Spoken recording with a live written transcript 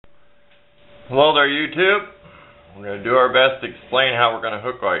Hello there, YouTube. We're going to do our best to explain how we're going to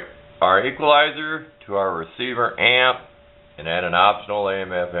hook our equalizer to our receiver amp and add an optional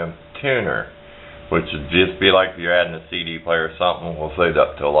AM/FM tuner, which would just be like if you're adding a CD player or something. We'll save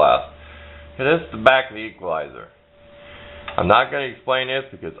that till last. Okay, this is the back of the equalizer. I'm not going to explain this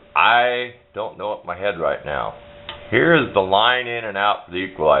because I don't know it in my head right now. Here is the line in and out for the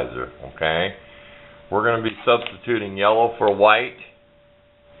equalizer, okay? We're going to be substituting yellow for white.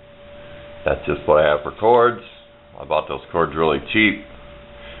 That's just what I have for cords. I bought those cords really cheap.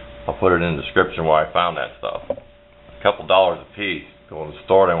 I'll put it in the description where I found that stuff. A couple dollars a piece. Go in the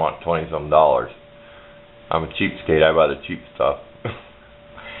store and I want $20-some. I'm a cheapskate. I buy the cheap stuff.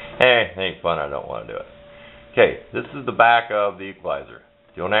 Hey, it ain't fun. I don't want to do it. Okay, this is the back of the equalizer.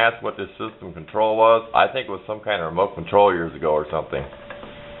 If you want to ask what this system control was, I think it was some kind of remote control years ago or something.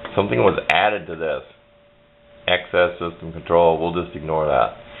 Something was added to this. Excess system control. We'll just ignore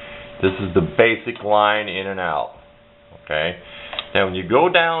that. This is the basic line in and out. Okay. Now when you go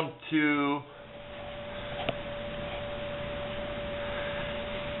down to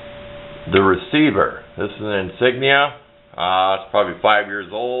the receiver, this is an Insignia. It's probably 5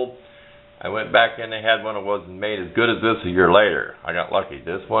 years old. I went back in, they had one that wasn't made as good as this a year later. I got lucky.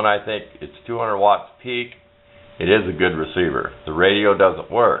 This one, I think it's 200 watts peak. It is a good receiver. The radio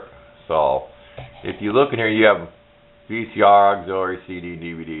doesn't work. So if you look in here, you have VCR, auxiliary, CD,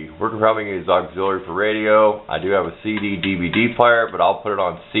 DVD. We're probably going to use auxiliary for radio. I do have a CD, DVD player, but I'll put it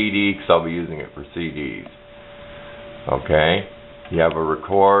on CD because I'll be using it for CDs. Okay. You have a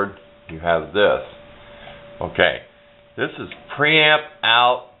record. You have this. Okay. This is preamp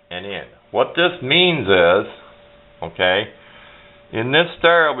out and in. What this means is, okay, in this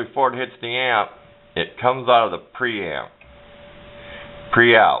stereo before it hits the amp, it comes out of the preamp.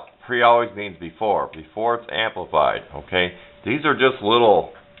 Pre-out. Pre always means before. Before it's amplified, okay? These are just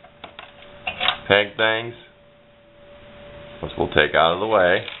little peg things, which we'll take out of the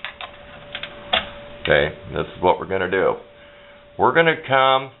way. Okay, this is what we're going to do. We're going to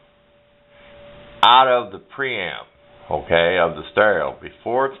come out of the preamp, okay, of the stereo,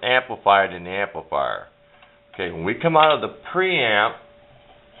 before it's amplified in the amplifier. Okay, when we come out of the preamp,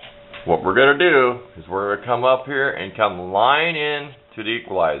 what we're going to do is we're going to come up here and come line in to the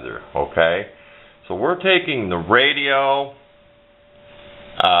equalizer, okay? So we're taking the radio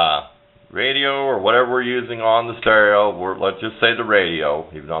or whatever we're using on the stereo. Let's just say the radio,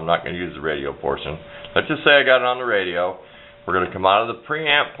 even though I'm not going to use the radio portion. Let's just say I got it on the radio. We're going to come out of the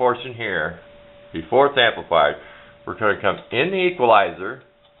preamp portion here, before it's amplified. We're going to come in the equalizer.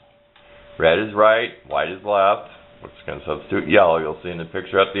 Red is right, white is left. We're just going to substitute yellow. You'll see in the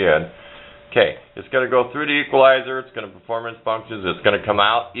picture at the end. Okay, it's going to go through the equalizer. It's going to perform its functions. It's going to come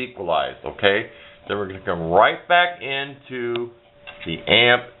out equalized. Okay, then we're going to come right back into the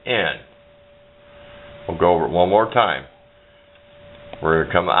amp in. We'll go over it one more time. We're going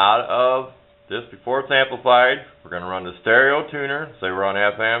to come out of this before it's amplified. We're going to run the stereo tuner. Say we're on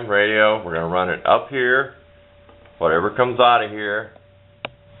FM radio. We're going to run it up here. Whatever comes out of here,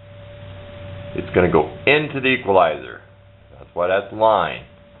 it's going to go into the equalizer. That's why that's line.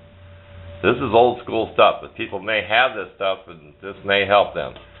 This is old school stuff, but people may have this stuff and this may help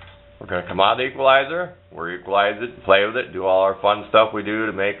them. We're going to come out of the equalizer, we'll equalize it, play with it, do all our fun stuff we do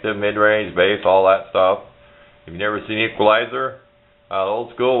to make the mid-range, bass, all that stuff. If you've never seen equalizer,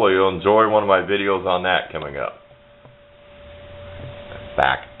 old school, well, you'll enjoy one of my videos on that coming up.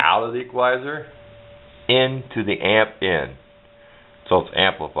 Back out of the equalizer, into the amp in, so it's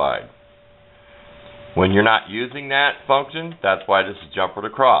amplified. When you're not using that function, that's why this is jumpered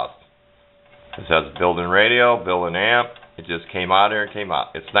across. This has a built-in radio, built-in amp. It just came out here and came out.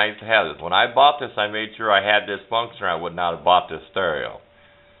 It's nice to have this. When I bought this, I made sure I had this function or I would not have bought this stereo.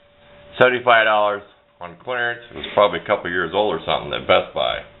 $75 on clearance. It was probably a couple years old or something at Best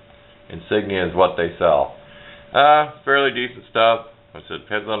Buy. Insignia is what they sell. Fairly decent stuff. It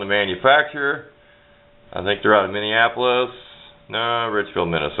depends on the manufacturer. I think they're out of Minneapolis. No, Richfield,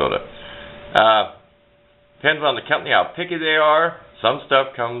 Minnesota. Depends on the company, how picky they are. Some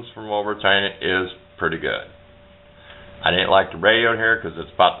stuff comes from over China, is pretty good. I didn't like the radio in here because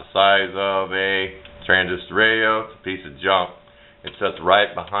it's about the size of a transistor radio. It's a piece of junk. It sits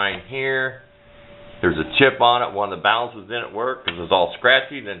right behind here. There's a chip on it. One of the balances didn't work because it was all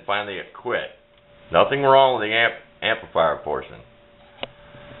scratchy. Then finally it quit. Nothing wrong with the amplifier portion.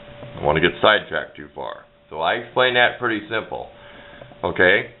 I don't want to get sidetracked too far. So I explained that pretty simple.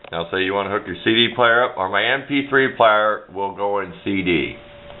 Okay, now say you want to hook your CD player up, or my MP3 player will go in CD.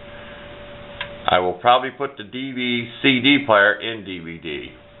 I will probably put the CD player in DVD.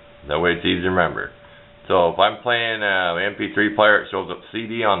 That way it's easy to remember. So if I'm playing an MP3 player, it shows up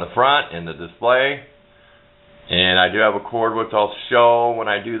CD on the front in the display. And I do have a cord which I'll show when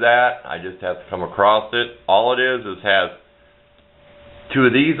I do that. I just have to come across it. All it is has two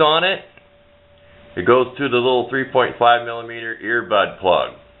of these on it. It goes to the little 3.5 millimeter earbud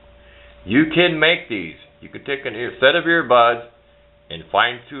plug. You can make these. You can take a set of earbuds and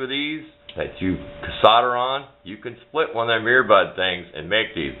find two of these that you solder on. You can split one of them earbud things and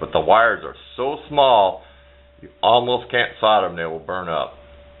make these, but the wires are so small you almost can't solder them. They will burn up.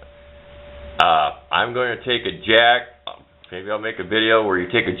 I'm going to take a jack. Maybe I'll make a video where you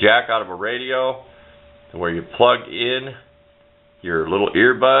take a jack out of a radio to where you plug in your little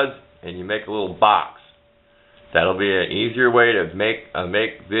earbuds and you make a little box. That'll be an easier way to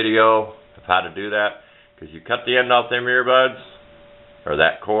make video of how to do that, because you cut the end off them earbuds or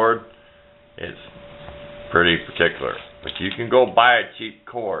that cord. It's pretty particular, but you can go buy a cheap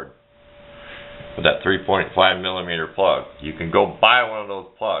cord with that 3.5 millimeter plug. You can go buy one of those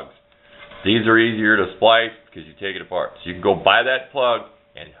plugs. These are easier to splice because you take it apart. So you can go buy that plug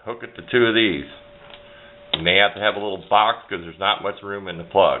and hook it to two of these. You may have to have a little box because there's not much room in the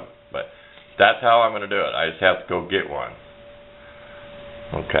plug, but that's how I'm going to do it. I just have to go get one.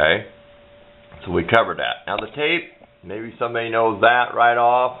 Okay, so we covered that. Now the tape, maybe somebody knows that right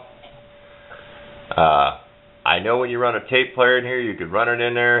off. I know when you run a tape player in here, you could run it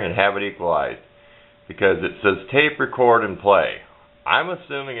in there and have it equalized, because it says tape, record, and play. I'm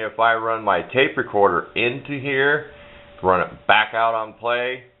assuming if I run my tape recorder into here, run it back out on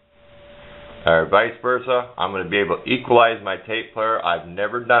play, or vice versa, I'm going to be able to equalize my tape player. I've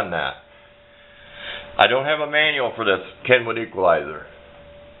never done that. I don't have a manual for this Kenwood equalizer,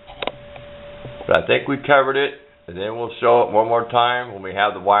 but I think we covered it, and then we'll show it one more time when we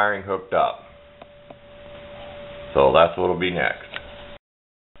have the wiring hooked up. So that's what will be next.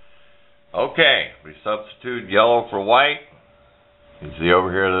 Okay, we substitute yellow for white. You can see over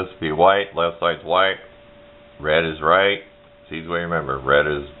here, this will be white, left side's white, red is right. It's easy way to remember, red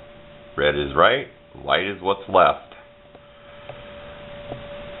is right, white is what's left.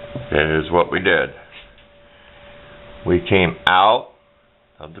 And here's what we did. We came out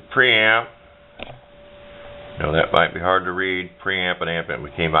of the preamp. Now that might be hard to read, preamp and amp in.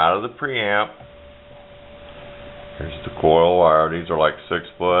 We came out of the preamp. Here's the coil wire, these are like 6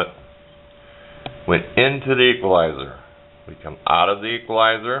 foot. Went into the equalizer. We come out of the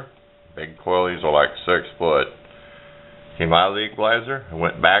equalizer, big coil, these are like 6 foot. Came out of the equalizer and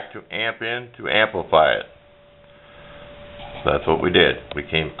went back to amp in to amplify it. So that's what we did. We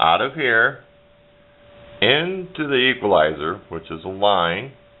came out of here into the equalizer, which is a line.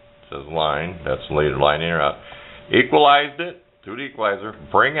 It says line, that's the leader line in or out. Equalized it to the equalizer,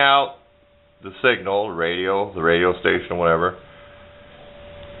 bring out the signal, the radio station, whatever.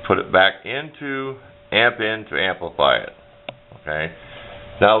 Put it back into amp in to amplify it. Okay.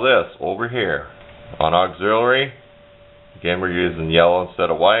 Now this over here on auxiliary, again we're using yellow instead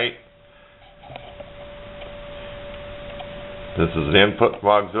of white. This is an input from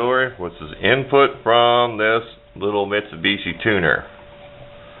auxiliary, which is input from this little Mitsubishi tuner.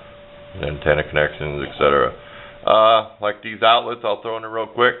 Antenna connections, etc. Like these outlets, I'll throw in there real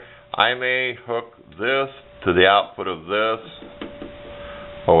quick. I may hook this to the output of this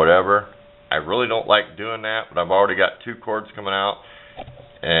or whatever. I really don't like doing that, but I've already got 2 cords coming out,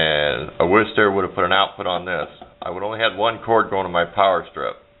 and I wish there would have put an output on this. I would only have 1 cord going to my power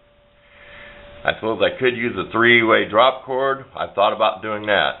strip. I suppose I could use a 3-way drop cord. I've thought about doing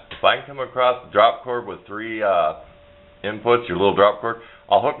that. If I can come across a drop cord with 3 inputs, your little drop cord,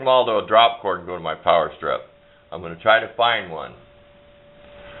 I'll hook them all to a drop cord and go to my power strip. I'm going to try to find one.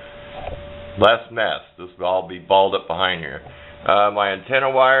 Less mess. This will all be balled up behind here. My antenna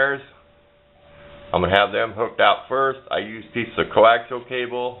wires, I'm going to have them hooked out first. I use pieces of coaxial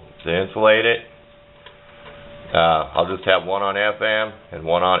cable to insulate it. I'll just have one on FM and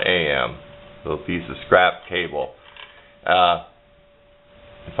one on AM. Little piece of scrap cable.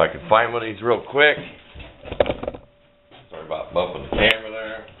 If I can find one of these real quick. Sorry about bumping the camera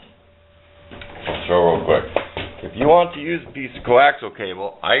there. I'll show real quick. If you want to use a piece of coaxial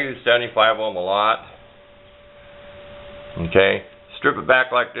cable, I use 75 ohm a lot. Okay, strip it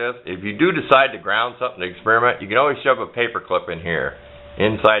back like this. If you do decide to ground something to experiment, you can always shove a paper clip in here,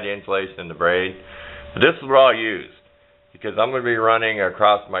 inside the insulation in the braid. But this is what I'll use, because I'm going to be running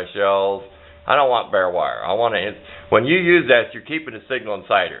across my shells. I don't want bare wire. I want to. When you use that, you're keeping the signal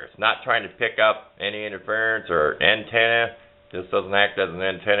inside here. It's not trying to pick up any interference or antenna. This doesn't act as an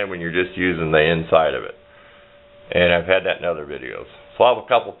antenna when you're just using the inside of it. And I've had that in other videos. So I'll have a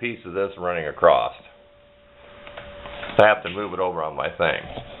couple pieces of this running across. So I have to move it over on my thing.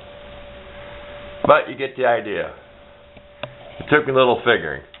 But you get the idea. It took me a little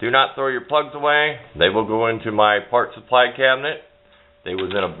figuring. Do not throw your plugs away. They will go into my part supply cabinet. They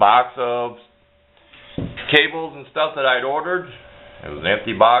was in a box of cables and stuff that I'd ordered. It was an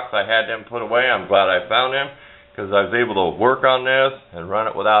empty box. I had them put away. I'm glad I found them because I was able to work on this and run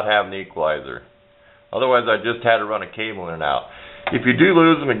it without having the equalizer. Otherwise, I just had to run a cable in and out. If you do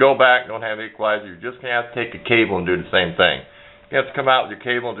lose them and go back and don't have equalizer, you're just going to have to take a cable and do the same thing. You have to come out with your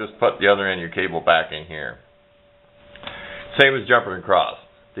cable and just put the other end of your cable back in here. Same as jumping across.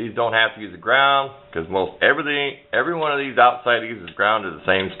 These don't have to use the ground because every one of these outside these is grounded to the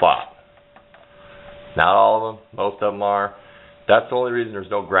same spot. Not all of them, most of them are. That's the only reason there's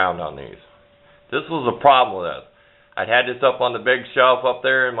no ground on these. This was a problem with this. I'd had this up on the big shelf up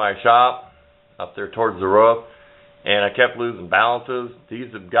there in my shop, up there towards the roof, and I kept losing balances.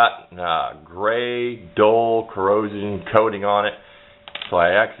 These have got gray, dull corrosion coating on it. So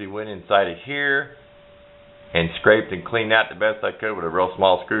I actually went inside of here and scraped and cleaned that the best I could with a real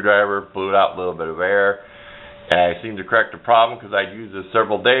small screwdriver, blew it out a little bit of air, and I seemed to correct the problem because I'd used this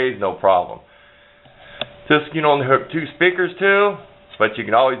several days, no problem. This you can only hook 2 speakers to, but you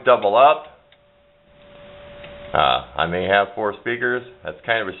can always double up. I may have 4 speakers. That's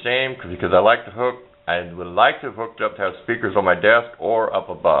kind of a shame because I would like to have hooked up to have speakers on my desk or up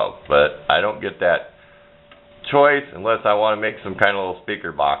above, but I don't get that choice unless I want to make some kind of little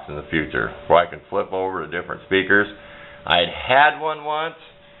speaker box in the future where I can flip over to different speakers. I had one once.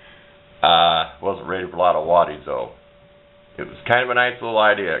 Wasn't ready for a lot of wattage though. It was kind of a nice little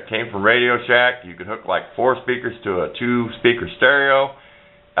idea. It came from Radio Shack. You could hook like 4 speakers to a 2-speaker stereo,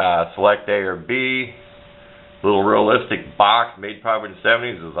 select A or B. Little realistic box made probably in the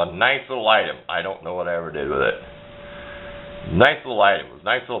 70s. It was a nice little item. I don't know what I ever did with it. Nice little item. It was a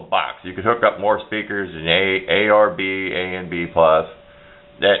nice little box. You could hook up more speakers in A or B, A and B+.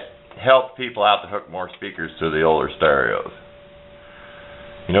 That helped people out to hook more speakers to the older stereos.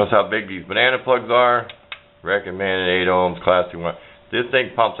 You notice how big these banana plugs are? Recommended 8 ohms, class 2. This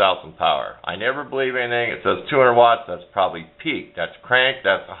thing pumps out some power. I never believe anything. It says 200 watts. That's probably peak. That's crank.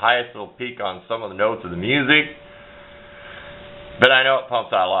 That's the highest little peak on some of the notes of the music. But I know it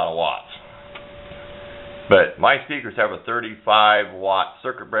pumps out a lot of watts. But my speakers have a 35 watt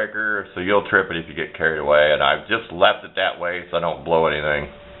circuit breaker, so you'll trip it if you get carried away. And I've just left it that way so I don't blow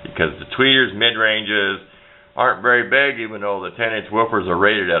anything. Because the tweeters, mid-ranges, aren't very big, even though the 10-inch woofers are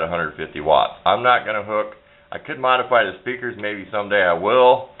rated at 150 watts. I'm not going to hook. I could modify the speakers. Maybe someday I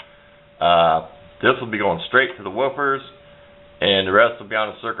will. This will be going straight to the woofers, and the rest will be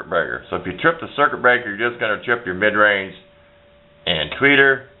on the circuit breaker. So if you trip the circuit breaker, you're just going to trip your mid-range and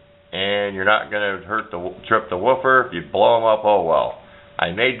tweeter, and you're not going to trip the woofer. If you blow them up, oh well.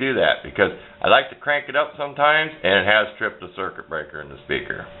 I may do that because I like to crank it up sometimes, and it has tripped the circuit breaker in the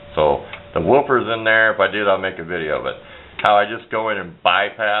speaker. So the woofer's in there. If I did, I'll make a video of it. How I just go in and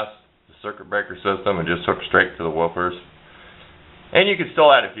bypass the circuit breaker system and just hook straight to the woofers. And you can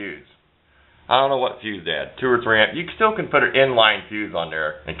still add a fuse. I don't know what fuse to add, 2 or 3 amp. You still can put an inline fuse on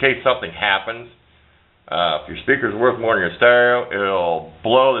there in case something happens. If your speaker's worth more than your stereo, it'll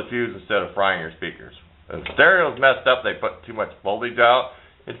blow the fuse instead of frying your speakers. If the stereo's messed up, they put too much voltage out,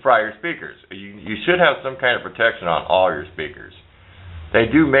 it'd fry your speakers. You should have some kind of protection on all your speakers. They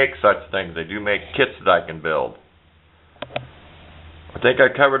do make such things. They do make kits that I can build. I think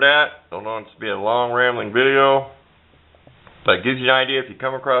I covered that. Don't want it to be a long, rambling video. But it gives you an idea if you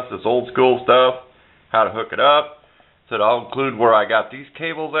come across this old school stuff, how to hook it up. So I'll include where I got these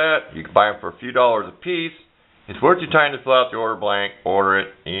cables at. You can buy them for a few dollars a piece. It's worth your time to fill out the order blank, order it,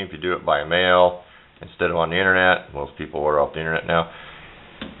 even if you do it by mail instead of on the internet. Most people order off the internet now.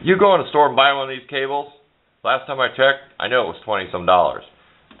 You go in a store and buy one of these cables. Last time I checked, I know it was $20-some.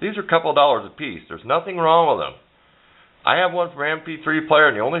 These are a couple of dollars a piece. There's nothing wrong with them. I have one for MP3 player,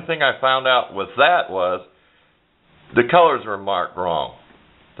 and the only thing I found out with that was the colors were marked wrong.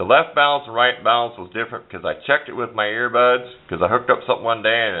 The left balance and right balance was different because I checked it with my earbuds because I hooked up something one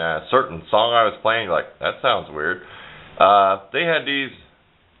day and a certain song I was playing, like, that sounds weird. They had these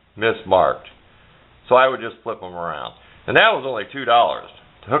mismarked. So I would just flip them around. And that was only $2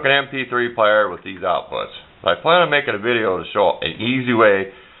 to hook an MP3 player with these outputs. I plan on making a video to show an easy way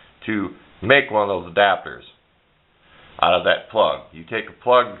to make one of those adapters out of that plug. You take a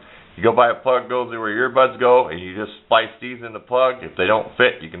plug, you go buy a plug, goes where your earbuds go, and you just splice these in the plug. If they don't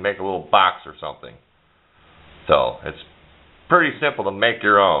fit, you can make a little box or something. So it's pretty simple to make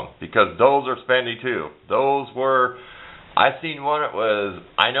your own because those are spendy too. Those were, I seen one that was,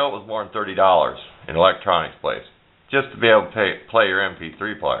 I know it was more than $30 in electronics place just to be able to play your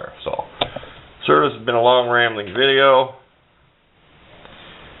MP3 player. So, sure, this has been a long rambling video,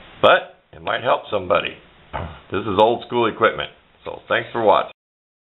 but It might help somebody. This is old school equipment. So thanks for watching.